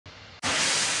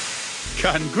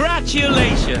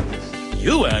Congratulations!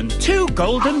 You earned 2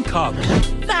 golden cogs.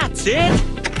 That's it!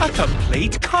 A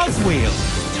complete cogwheel.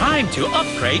 Time to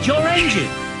upgrade your engine.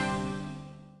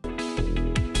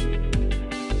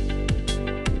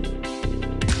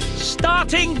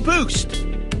 Starting boost.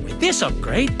 With this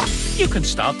upgrade, you can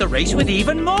start the race with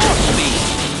even more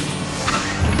speed.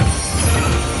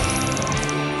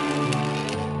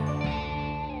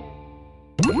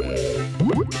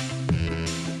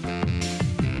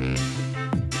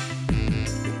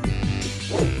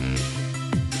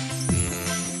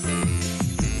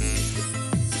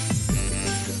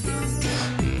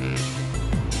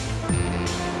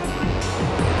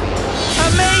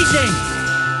 Amazing!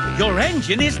 Your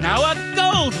engine is now a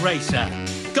gold racer.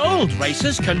 Gold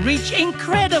racers can reach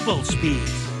incredible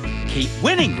speeds. Keep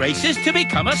winning races to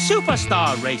become a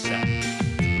superstar racer.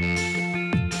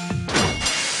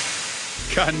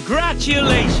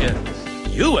 Congratulations!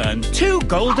 You earned 2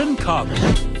 golden cogs.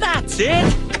 That's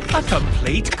it! A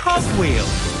complete cogwheel.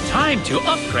 Time to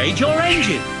upgrade your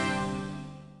engine.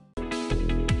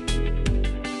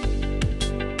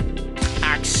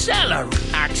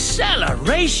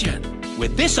 Acceleration!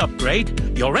 With this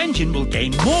upgrade, your engine will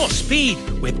gain more speed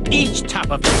with each tap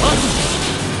of the button.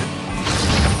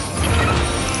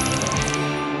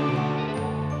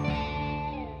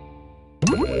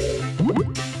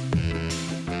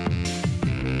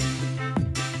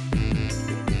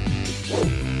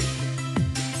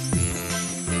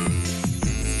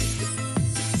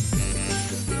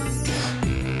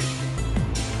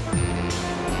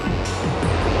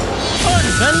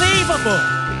 Unbelievable!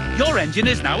 Your engine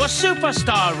is now a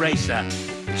superstar racer.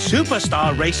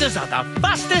 Superstar racers are the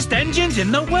fastest engines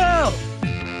in the world.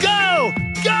 Go!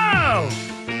 Go!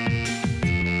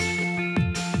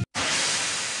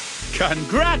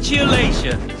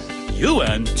 Congratulations! You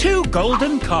earned 2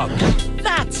 golden cogs.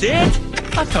 That's it!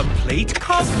 A complete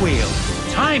cogwheel.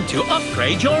 Time to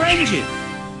upgrade your engine.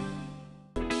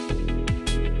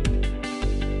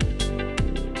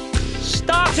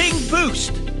 Starting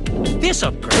boost. With this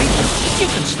upgrade, you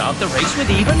can start the race with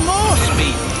even more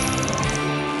speed.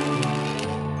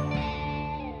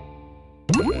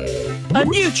 A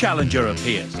new challenger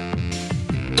appears.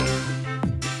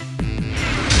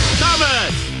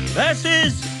 Thomas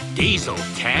versus Diesel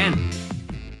 10.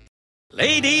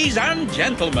 Ladies and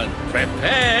gentlemen,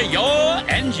 prepare your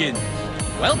engines.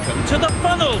 Welcome to the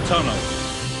funnel tunnel.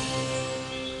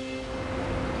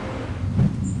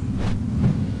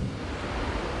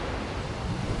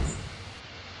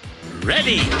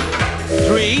 Ready?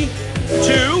 3,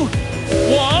 2,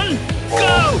 1,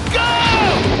 go! Go!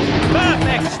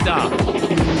 Perfect start.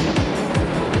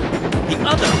 The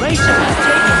other racer has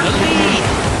taken the lead.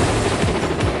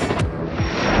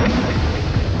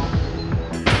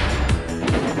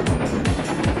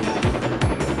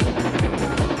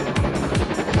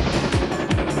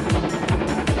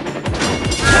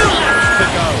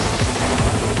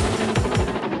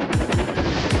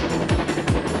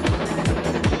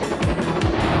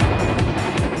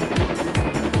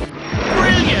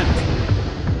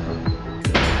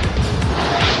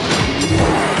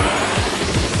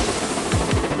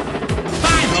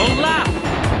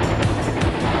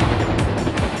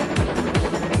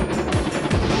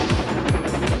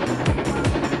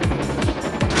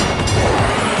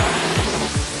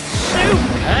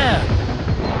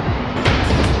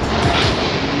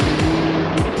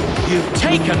 You've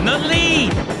taken the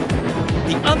lead!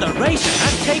 The other racer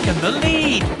has taken the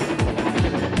lead!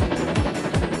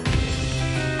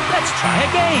 Let's try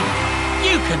again!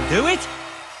 You can do it!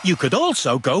 You could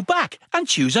also go back and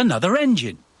choose another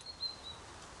engine.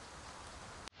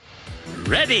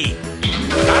 Ready?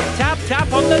 Tap, tap,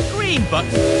 tap on the green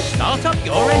button to start up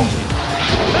your engine.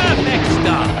 Perfect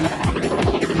start!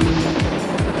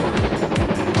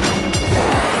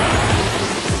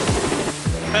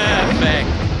 Perfect!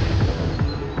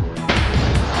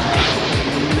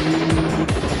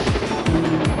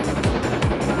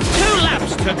 2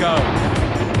 laps to go!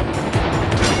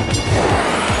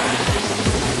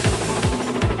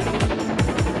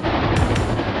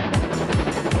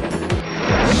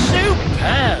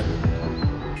 Superb!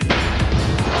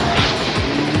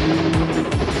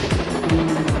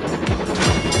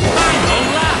 Final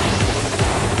lap!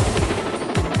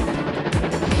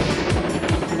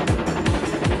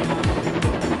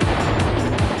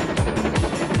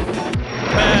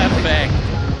 Perfect!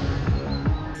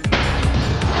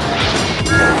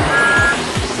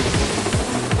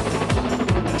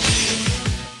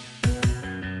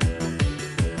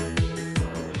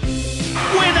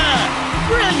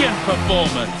 Brilliant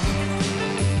performance!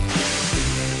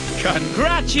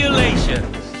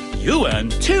 Congratulations! You earn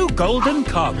 2 golden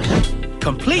cogs.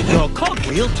 Complete your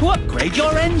cogwheel to upgrade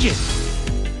your engine.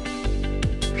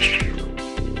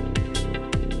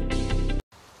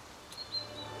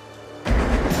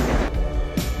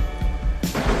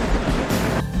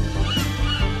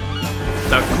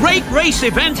 The great race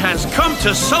event has come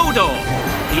to Sodor.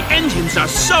 The engines are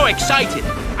so excited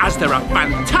as there are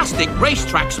fantastic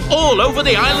racetracks all over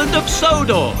the island of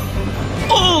Sodor.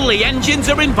 All the engines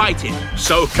are invited,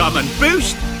 so come and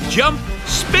boost, jump,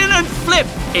 spin and flip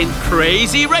in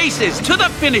crazy races to the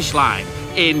finish line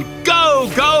in Go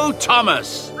Go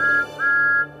Thomas!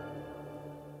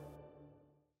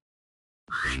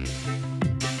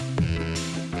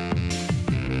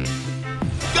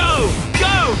 Go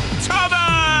Go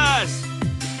Thomas!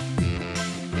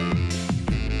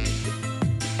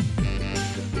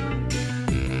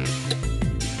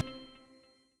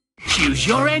 Choose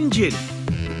your engine.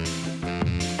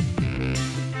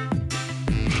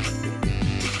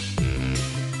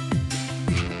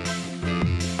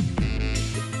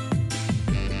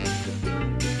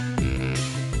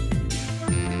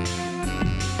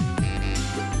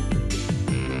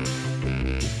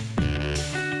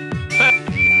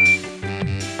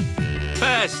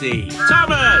 Percy,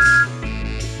 Thomas!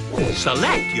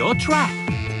 Select your track.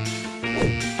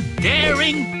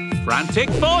 Daring, Frantic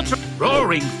Fortress,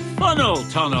 Roaring Funnel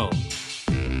Tunnel.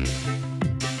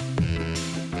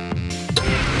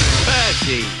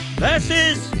 Percy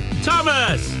versus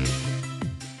Thomas.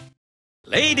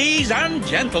 Ladies and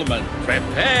gentlemen,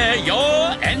 prepare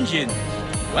your engines.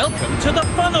 Welcome to the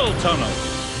Funnel Tunnel.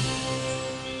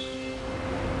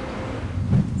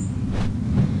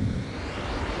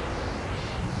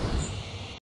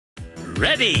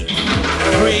 Ready?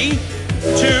 3,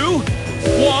 2,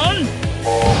 1,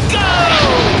 go!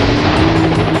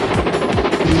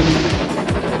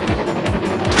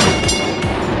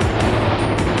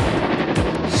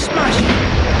 Splashy.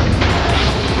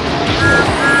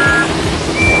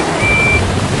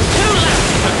 2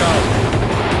 laps to go.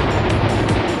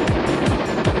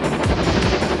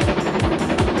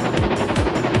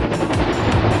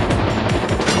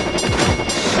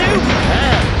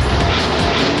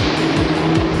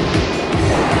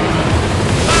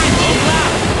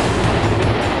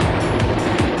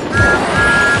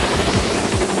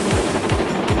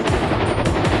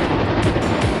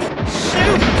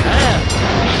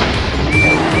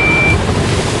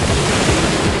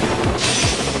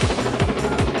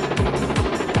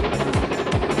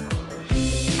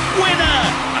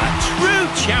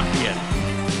 Champion.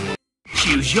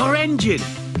 Choose your engine.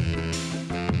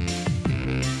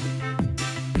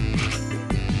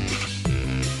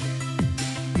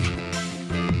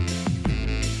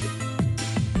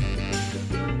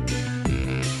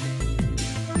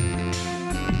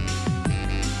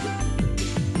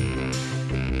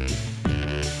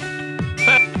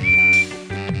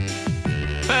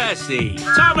 Percy,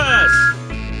 Thomas.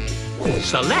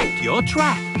 Select your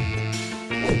track.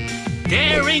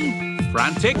 Daring,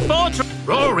 Frantic Fortress,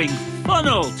 Roaring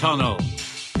Funnel Tunnel.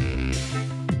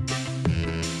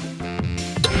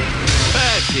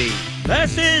 Percy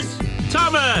versus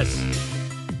Thomas.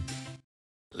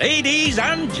 Ladies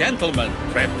and gentlemen,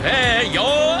 prepare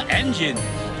your engines.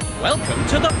 Welcome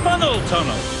to the Funnel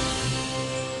Tunnel.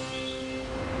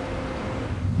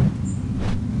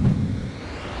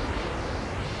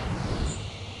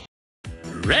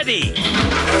 Ready?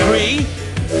 3,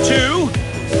 2,